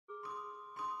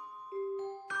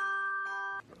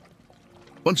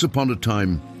Once upon a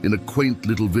time, in a quaint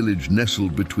little village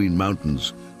nestled between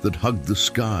mountains that hugged the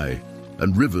sky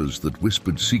and rivers that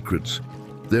whispered secrets,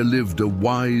 there lived a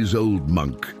wise old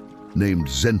monk named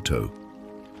Zento.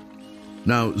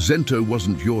 Now, Zento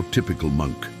wasn't your typical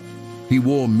monk. He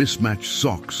wore mismatched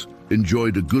socks,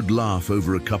 enjoyed a good laugh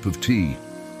over a cup of tea,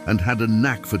 and had a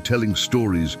knack for telling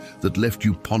stories that left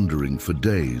you pondering for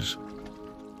days.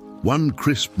 One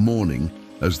crisp morning,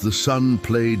 as the sun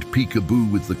played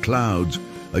peekaboo with the clouds,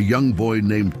 a young boy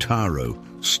named Taro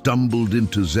stumbled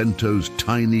into Zento's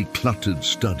tiny, cluttered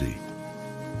study.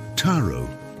 Taro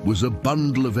was a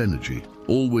bundle of energy,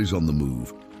 always on the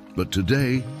move, but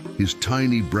today his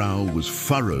tiny brow was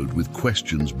furrowed with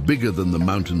questions bigger than the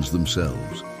mountains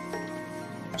themselves.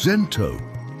 "Zento,"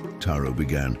 Taro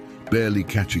began, barely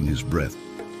catching his breath.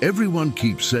 "Everyone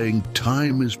keeps saying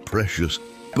time is precious,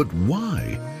 but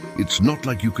why? It's not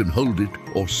like you can hold it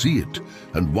or see it,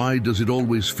 and why does it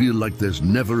always feel like there's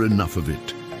never enough of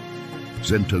it?"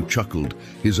 Zento chuckled,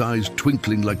 his eyes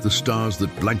twinkling like the stars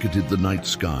that blanketed the night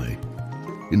sky.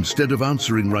 Instead of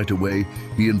answering right away,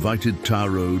 he invited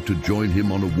Taro to join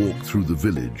him on a walk through the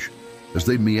village. As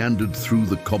they meandered through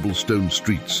the cobblestone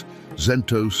streets,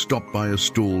 Zento stopped by a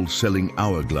stall selling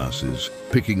hourglasses,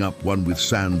 picking up one with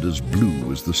sand as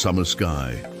blue as the summer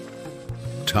sky.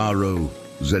 "Taro,"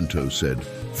 Zento said,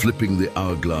 flipping the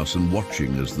hourglass and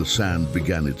watching as the sand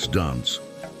began its dance.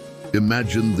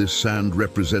 "Imagine this sand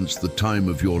represents the time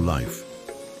of your life.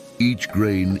 Each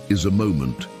grain is a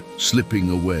moment, slipping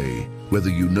away, whether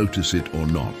you notice it or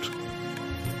not."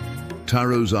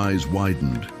 Taro's eyes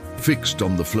widened, fixed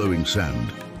on the flowing sand.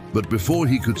 But before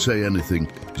he could say anything,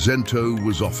 Zento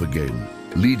was off again,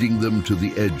 leading them to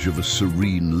the edge of a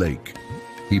serene lake.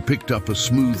 He picked up a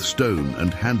smooth stone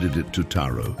and handed it to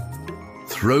Taro.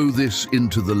 "Throw this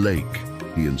into the lake,"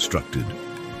 he instructed.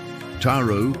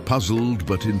 Taro, puzzled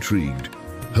but intrigued,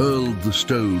 hurled the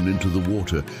stone into the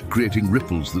water, creating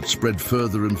ripples that spread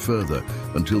further and further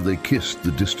until they kissed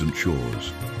the distant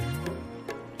shores.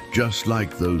 Just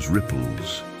like those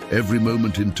ripples, every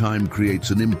moment in time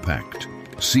creates an impact,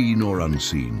 seen or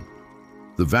unseen.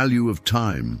 The value of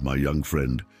time, my young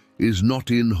friend, is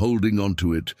not in holding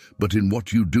onto it, but in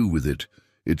what you do with it.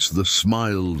 It's the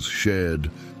smiles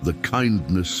shared, the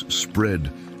kindness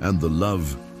spread, and the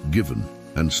love given.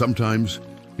 And sometimes,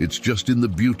 it's just in the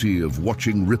beauty of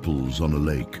watching ripples on a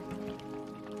lake.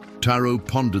 Taro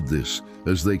pondered this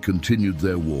as they continued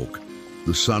their walk,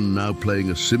 the sun now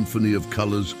playing a symphony of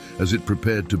colors as it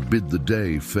prepared to bid the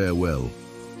day farewell.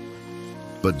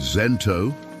 "But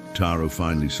Zento," Taro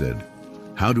finally said,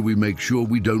 "how do we make sure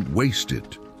we don't waste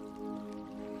it?"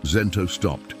 Zento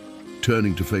stopped,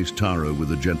 turning to face Taro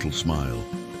with a gentle smile.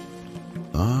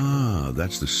 "Ah,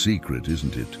 that's the secret,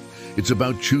 isn't it? It's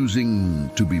about choosing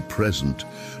to be present,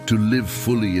 to live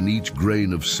fully in each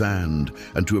grain of sand,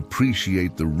 and to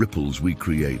appreciate the ripples we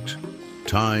create.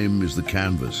 Time is the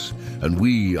canvas, and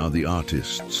we are the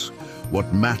artists.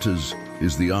 What matters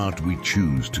is the art we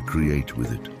choose to create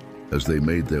with it." As they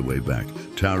made their way back,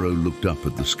 Taro looked up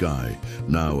at the sky,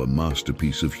 now a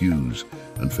masterpiece of hues,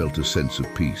 and felt a sense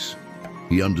of peace.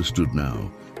 He understood now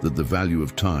that the value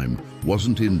of time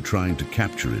wasn't in trying to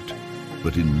capture it,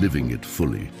 but in living it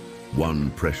fully,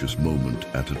 one precious moment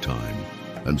at a time.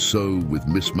 And so, with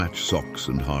mismatched socks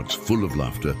and hearts full of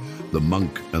laughter, the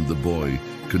monk and the boy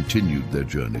continued their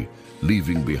journey,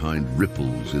 leaving behind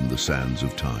ripples in the sands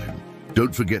of time.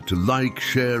 Don't forget to like,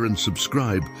 share, and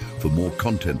subscribe for more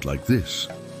content like this.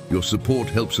 Your support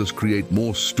helps us create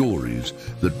more stories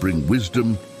that bring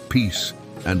wisdom, peace,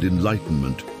 and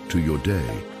enlightenment to your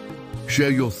day. Share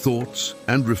your thoughts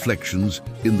and reflections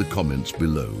in the comments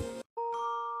below.